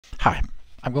Hi,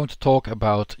 I'm going to talk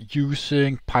about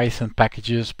using Python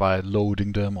packages by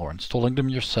loading them or installing them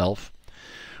yourself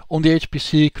on the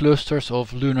HPC clusters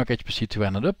of LUNARC,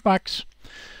 HPC2N and UPPMAX,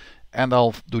 and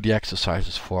I'll do the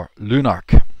exercises for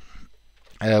LUNARC,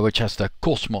 which has the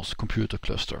COSMOS computer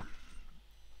cluster.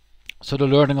 So the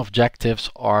learning objectives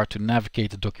are to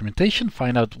navigate the documentation,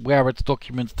 find out where it's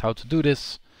documented, how to do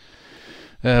this.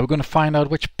 We're going to find out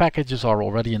which packages are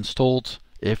already installed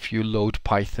if you load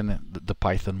Python, the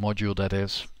Python module that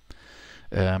is.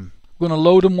 We're going to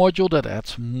load a module that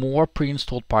adds more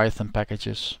pre-installed Python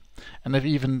packages, and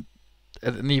even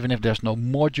if there's no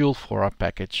module for our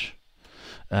package,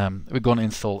 we're going to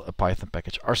install a Python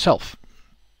package ourselves.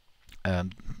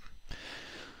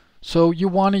 So you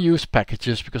want to use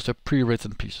packages because they're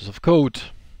pre-written pieces of code.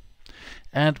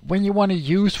 And when you want to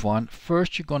use one,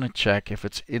 first you're going to check if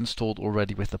it's installed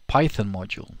already with the Python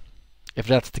module. If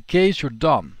that's the case, you're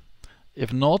done.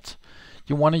 If not,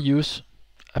 you want to use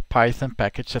a Python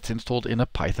package that's installed in a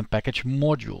Python package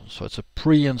module. So it's a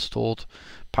pre-installed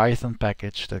Python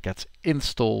package that gets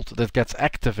installed, that gets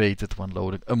activated when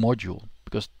loading a module,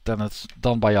 because then it's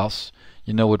done by us,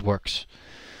 you know it works.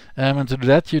 And to do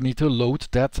that, you need to load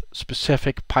that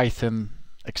specific Python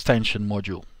extension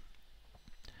module.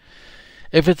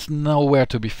 If it's nowhere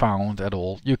to be found at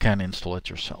all, you can install it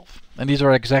yourself. And these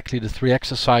are exactly the three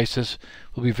exercises.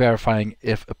 We'll be verifying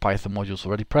if a Python module is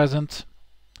already present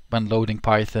when loading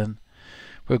Python.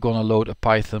 We're going to load a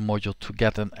Python module to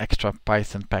get an extra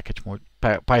Python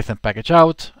package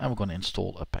out, and we're going to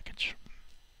install a package.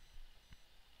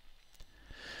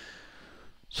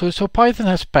 So Python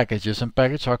has packages, and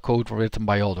packages are code written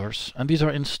by others, and these are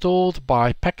installed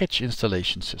by package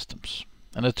installation systems.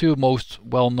 And the two most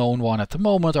well-known one at the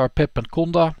moment are pip and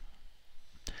conda.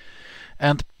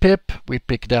 And pip, we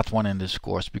pick that one in this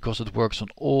course because it works on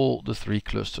all the three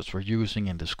clusters we're using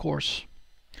in this course.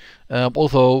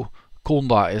 Although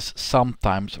conda is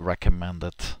sometimes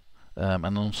recommended,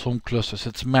 and on some clusters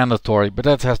it's mandatory, but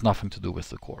that has nothing to do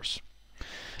with the course.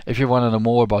 If you want to know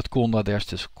more about conda, there's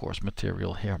this course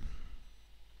material here.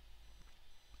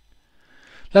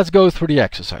 Let's go through the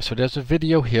exercise. So there's a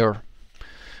video here.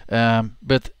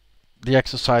 But the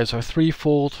exercises are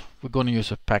threefold. We're going to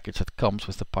use a package that comes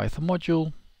with the Python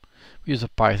module. We use a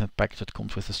Python package that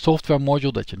comes with the software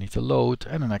module that you need to load.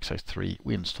 And in exercise 3,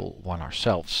 we install one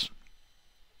ourselves.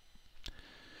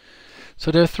 So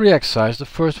there are three exercises. The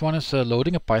first one is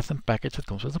loading a Python package that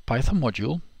comes with the Python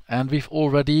module. And we've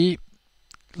already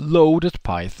loaded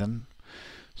Python.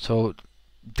 So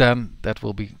then that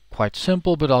will be quite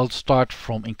simple, but I'll start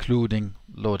from including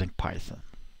loading Python.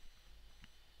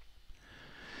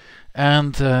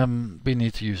 And we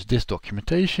need to use this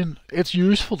documentation. It's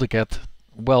useful to get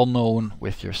well known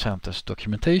with your CentOS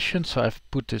documentation, so I've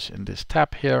put this in this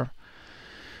tab here.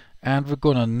 And we're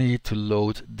gonna need to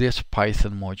load this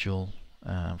Python module.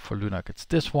 For LUNARC it's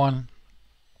this one.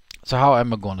 So how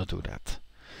am I gonna do that?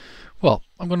 Well,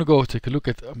 I'm gonna go take a look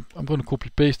at, I'm gonna copy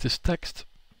paste this text.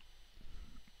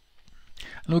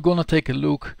 And we're gonna take a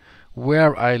look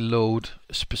where I load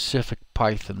a specific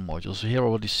Python module. So here I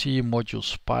already see module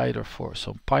spider for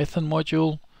some Python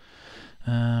module.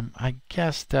 I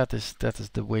guess that is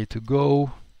the way to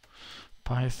go.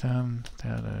 Python,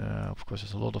 of course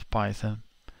there's a lot of Python.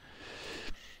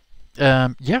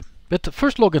 Yeah, but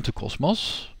first log into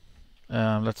Cosmos.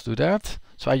 Let's do that.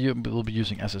 So I will be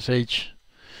using SSH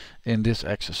in this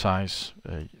exercise.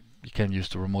 You can use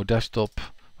the remote desktop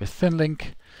with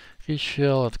ThinLink.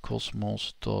 Shell at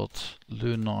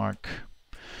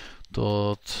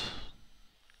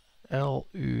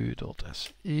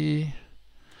cosmos.lunarc.lu.se.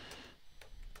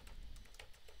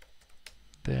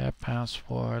 Their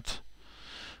password,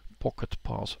 pocket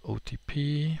pass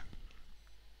OTP.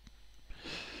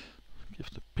 Give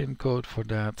the pin code for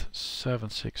that,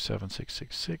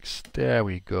 767666. There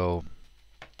we go.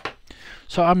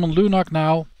 So I'm on LUNARC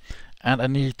now, and I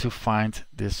need to find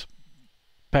this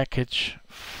package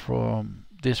from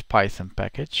this Python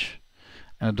package,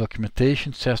 and the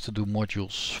documentation says to do module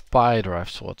spider. I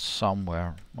saw it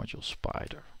somewhere, module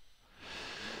spider.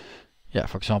 Yeah,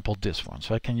 for example this one.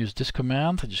 So I can use this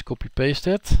command, I just copy paste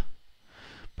it,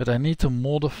 but I need to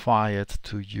modify it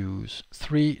to use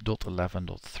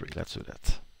 3.11.3. Let's do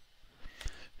that.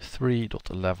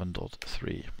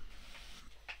 3.11.3.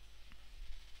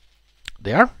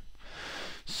 There.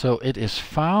 So it is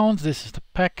found, this is the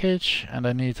package, and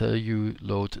I need to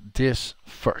load this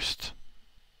first.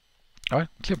 Alright,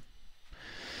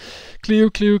 clear.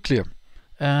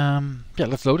 Yeah,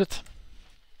 let's load it.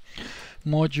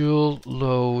 Module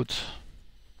load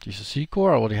GCC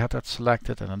core, I already had that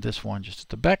selected, and then this one just at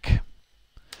the back.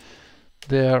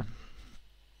 There.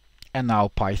 And now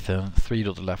Python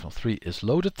 3.11.3 is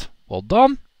loaded. Well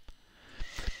done.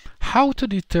 How to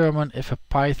determine if a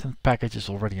Python package is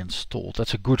already installed?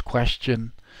 That's a good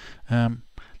question.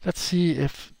 Let's see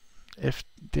if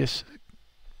this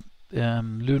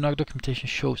LUNARC documentation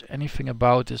shows anything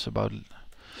about this.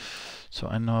 So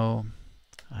I know.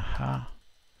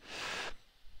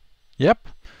 Yep.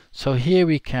 So here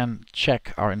we can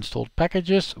check our installed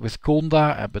packages with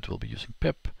conda, but we'll be using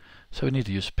pip. So we need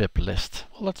to use pip list.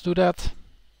 Well, let's do that.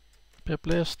 Pip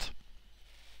list.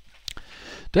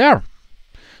 There.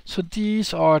 So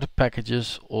these are the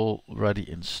packages already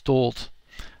installed.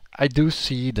 I do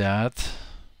see that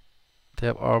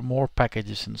there are more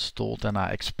packages installed than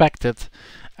I expected,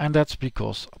 and that's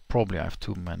because probably I have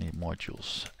too many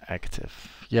modules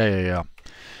active. Yeah.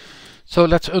 So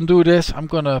let's undo this. I'm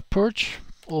gonna purge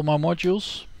all my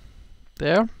modules.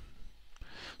 There.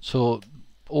 So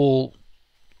all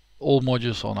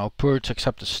modules are now purged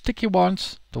except the sticky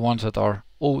ones, the ones that are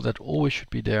that always should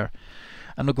be there.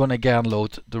 And we're gonna again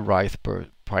load the right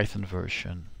Python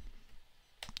version.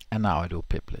 And now I do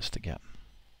pip list again.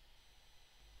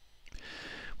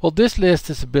 Well, this list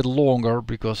is a bit longer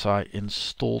because I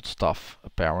installed stuff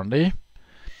apparently.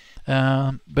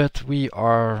 But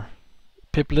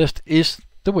pip list is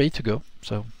the way to go.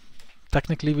 So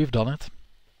technically we've done it.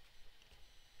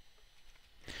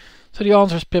 So the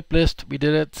answer is pip list. We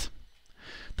did it.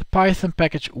 The Python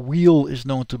package wheel is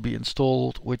known to be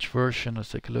installed. Which version? Let's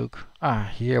take a look.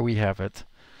 Here we have it.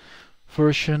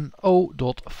 Version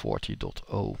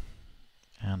 0.40.0.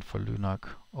 And for LUNARC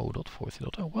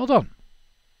 0.40.0. Well done.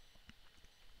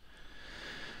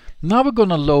 Now we're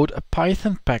gonna load a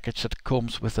Python package that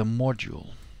comes with a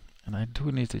module. And I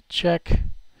do need to check.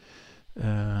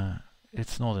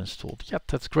 It's not installed yet.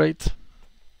 That's great.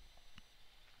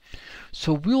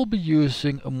 So we'll be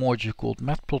using a module called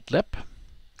Matplotlib.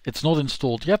 It's not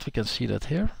installed yet. We can see that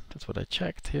here. That's what I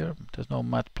checked here. There's no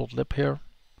Matplotlib here.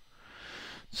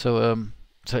 So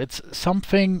it's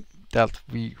something that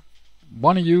we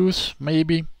want to use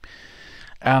maybe,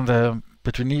 and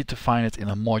but we need to find it in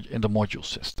the module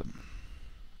system.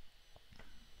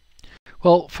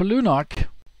 Well, for LUNARC,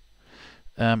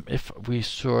 if we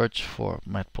search for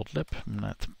Matplotlib,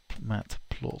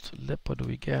 what do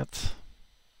we get?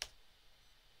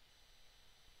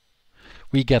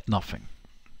 We get nothing.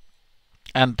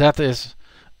 And that is,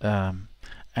 and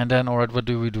then, alright, what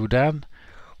do we do then?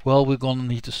 Well, we're gonna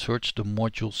need to search the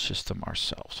module system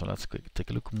ourselves. So let's take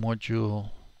a look.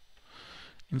 Module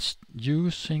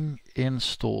using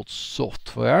installed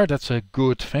software. That's a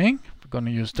good thing. We're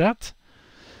gonna use that.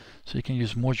 So you can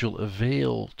use module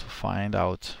avail to find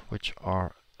out which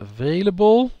are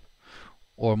available,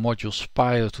 or module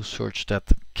spider to search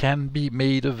that can be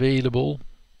made available.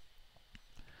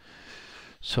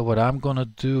 So what I'm gonna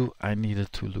do, I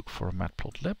needed to look for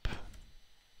Matplotlib.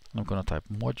 I'm gonna type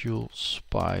module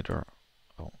spider,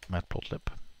 Matplotlib,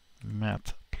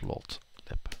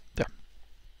 there.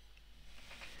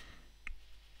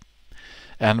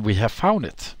 And we have found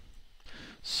it.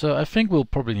 So I think we'll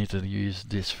probably need to use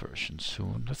this version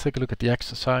soon. Let's take a look at the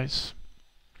exercise.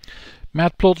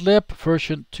 Matplotlib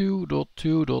version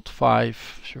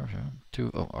 2.2.5. Sure.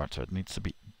 So it needs to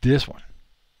be this one.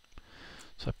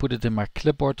 So I put it in my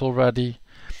clipboard already.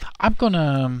 I'm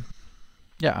gonna,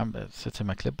 it's in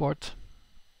my clipboard.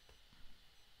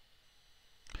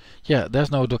 Yeah, there's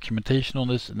no documentation on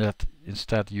this, and that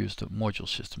instead use the module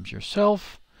systems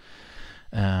yourself.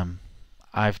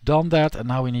 I've done that, and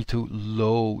now we need to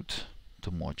load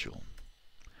the module.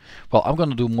 Well, I'm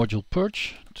gonna do module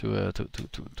purge to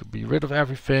be rid of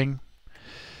everything,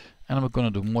 and I'm gonna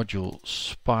do module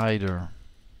spider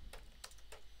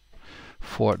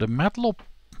for the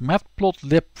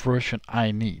Matplotlib version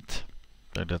I need.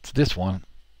 So that's this one.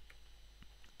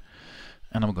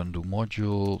 And I'm going to do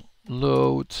module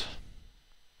load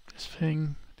this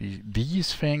thing,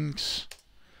 these things,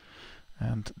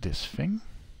 and this thing.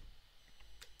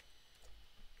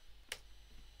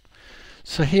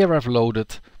 So here I've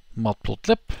loaded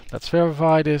Matplotlib. Let's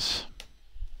verify this.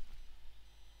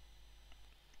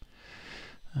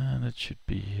 And it should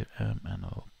be here,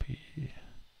 MNOP.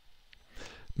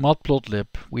 Matplotlib,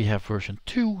 we have version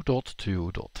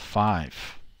 2.2.5.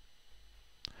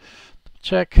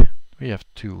 Check, we have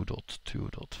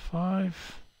 2.2.5.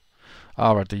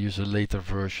 Alright, they use a later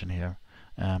version here.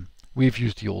 We've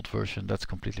used the old version, that's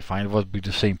completely fine. It would be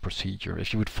the same procedure.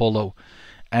 If you would follow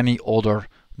any other,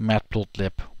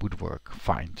 Matplotlib would work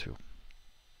fine too.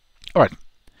 Alright,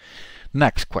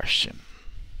 next question.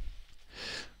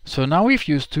 So now we've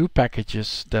used two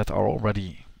packages that are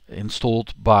already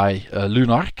installed by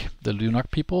LUNARC, the LUNARC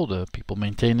people, the people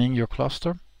maintaining your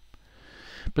cluster.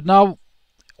 But now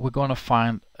we're going to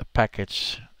find a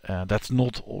package that's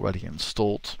not already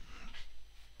installed.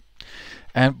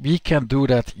 And we can do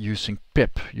that using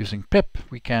pip. Using pip,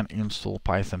 we can install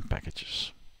Python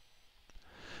packages.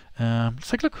 Let's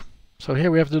take a look. So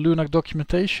here we have the LUNARC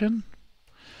documentation.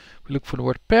 We look for the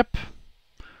word pip.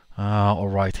 All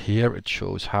right, here it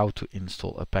shows how to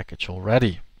install a package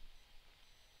already.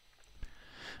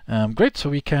 Great, so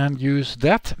we can use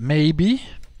that, maybe.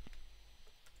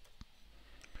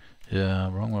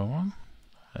 Yeah, wrong.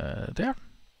 There.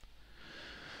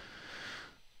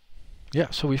 Yeah,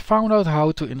 so we found out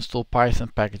how to install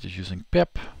Python packages using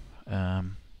pip.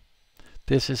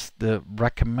 This is the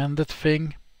recommended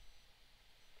thing.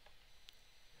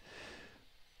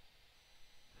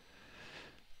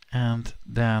 And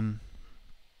then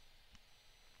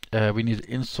we need to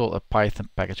install a Python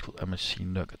package called MHC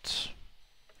Nuggets.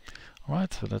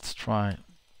 Alright, so let's try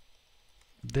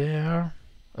there.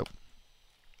 Oh.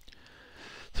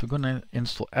 So we're going to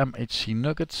install MHC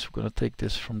Nuggets. We're going to take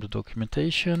this from the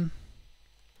documentation.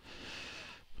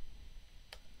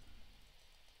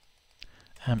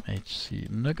 MHC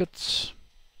Nuggets.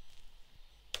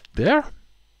 There.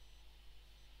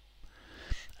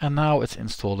 And now it's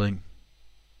installing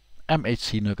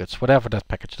MHC Nuggets, whatever that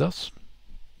package does.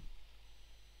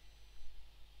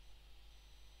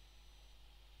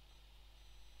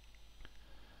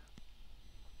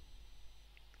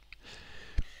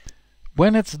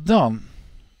 When it's done,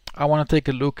 I want to take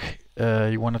a look.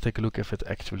 You want to take a look if it's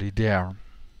actually there.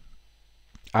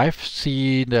 I've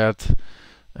seen that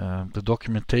the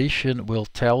documentation will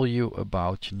tell you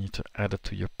about you need to add it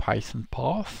to your Python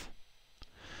path.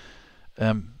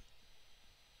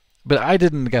 But I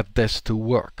didn't get this to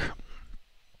work.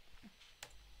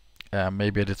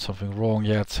 Maybe I did something wrong.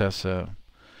 Yeah, it says, or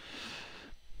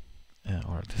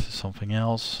this is something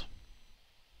else.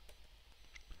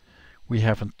 We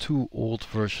have a too old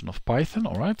version of Python.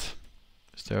 All right.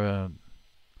 Is there a?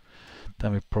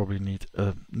 Then we probably need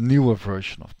a newer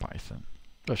version of Python.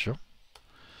 Oh, sure.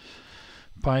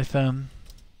 Python.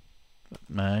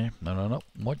 No.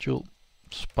 Module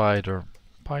spider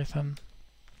Python.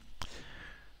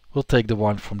 We'll take the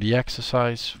one from the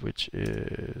exercise, which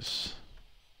is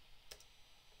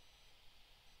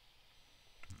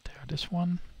there. This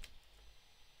one.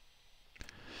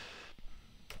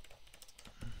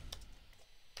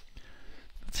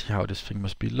 Let's see how this thing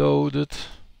must be loaded.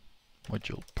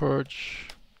 Module purge.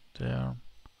 There.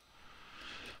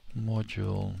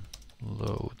 Module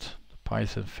load the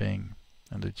Python thing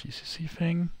and the GCC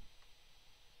thing.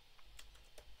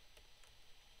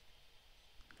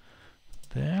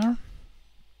 There.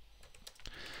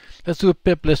 Let's do a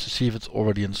pip list to see if it's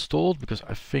already installed, because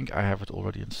I think I have it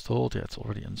already installed. Yeah, it's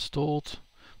already installed.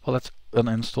 Well, let's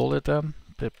uninstall it then.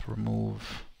 Pip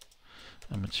remove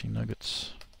MHC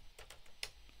Nuggets.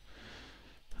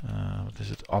 What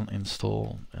is it?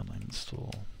 Uninstall and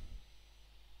install.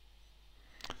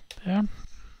 There.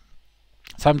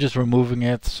 So I'm just removing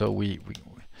it so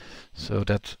so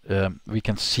that we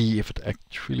can see if it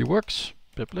actually works.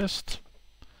 Pip list.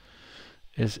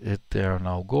 Is it there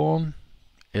now gone?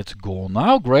 It's gone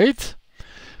now, great.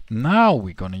 Now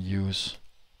we're gonna use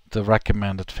the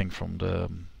recommended thing from the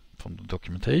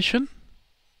documentation.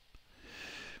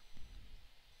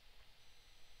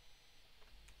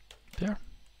 There.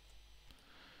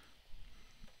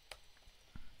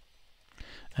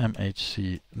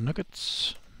 MHC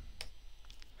Nuggets.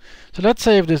 So let's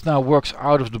say if this now works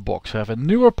out of the box. I have a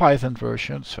newer Python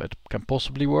version, so it can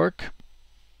possibly work.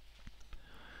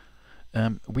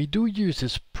 We do use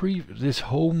this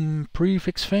home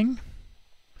prefix thing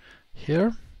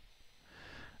here.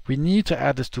 We need to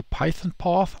add this to Python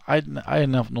path. I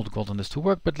have not gotten this to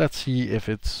work, but let's see if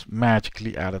it's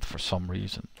magically added for some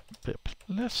reason. Pip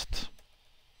list.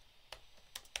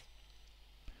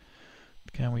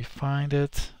 Can we find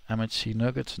it? MHC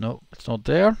Nuggets. No, it's not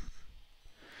there.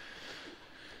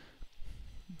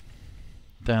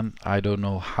 Then I don't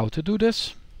know how to do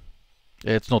this.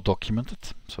 It's not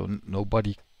documented, so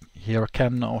nobody here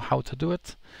can know how to do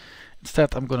it.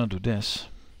 Instead, I'm gonna do this.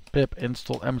 Pip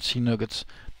install MHC Nuggets.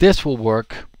 This will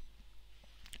work.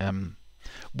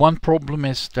 One problem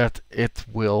is that it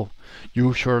will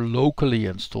use your locally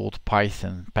installed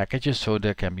Python packages, so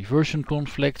there can be version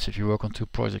conflicts if you work on two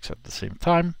projects at the same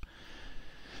time.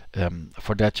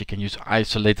 For that you can use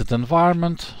isolated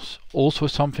environment, also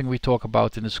something we talk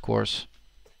about in this course.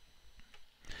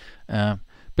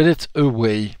 But it's a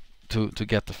way to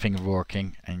get the thing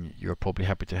working, and you're probably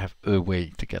happy to have a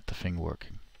way to get the thing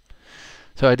working.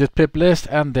 So I did pip list,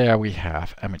 and there we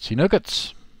have MHC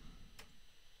Nuggets.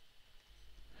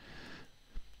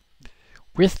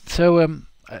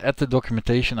 at the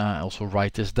documentation I also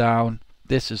write this down.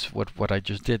 This is what I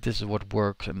just did, this is what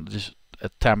works, and these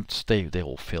attempts, they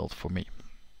all failed for me.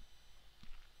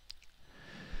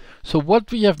 So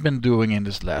what we have been doing in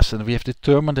this lesson, we have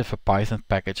determined if a Python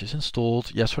package is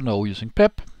installed, yes or no, using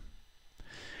pip.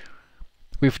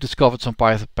 We've discovered some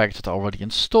Python packages that are already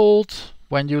installed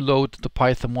when you load the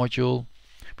Python module.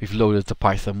 We've loaded the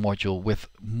Python module with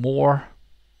more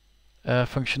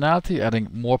functionality, adding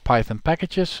more Python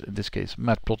packages, in this case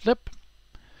matplotlib.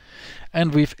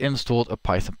 And we've installed a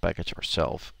Python package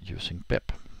ourselves using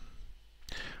pip.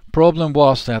 Problem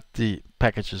was that the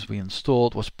packages we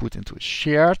installed was put into a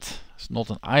shared, it's not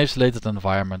an isolated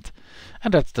environment,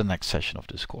 and that's the next session of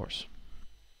this course.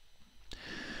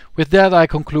 With that, I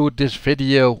conclude this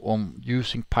video on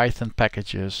using Python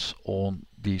packages on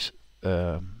these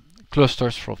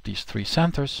clusters from these 3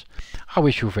 centers. I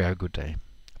wish you a very good day.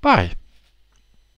 Bye.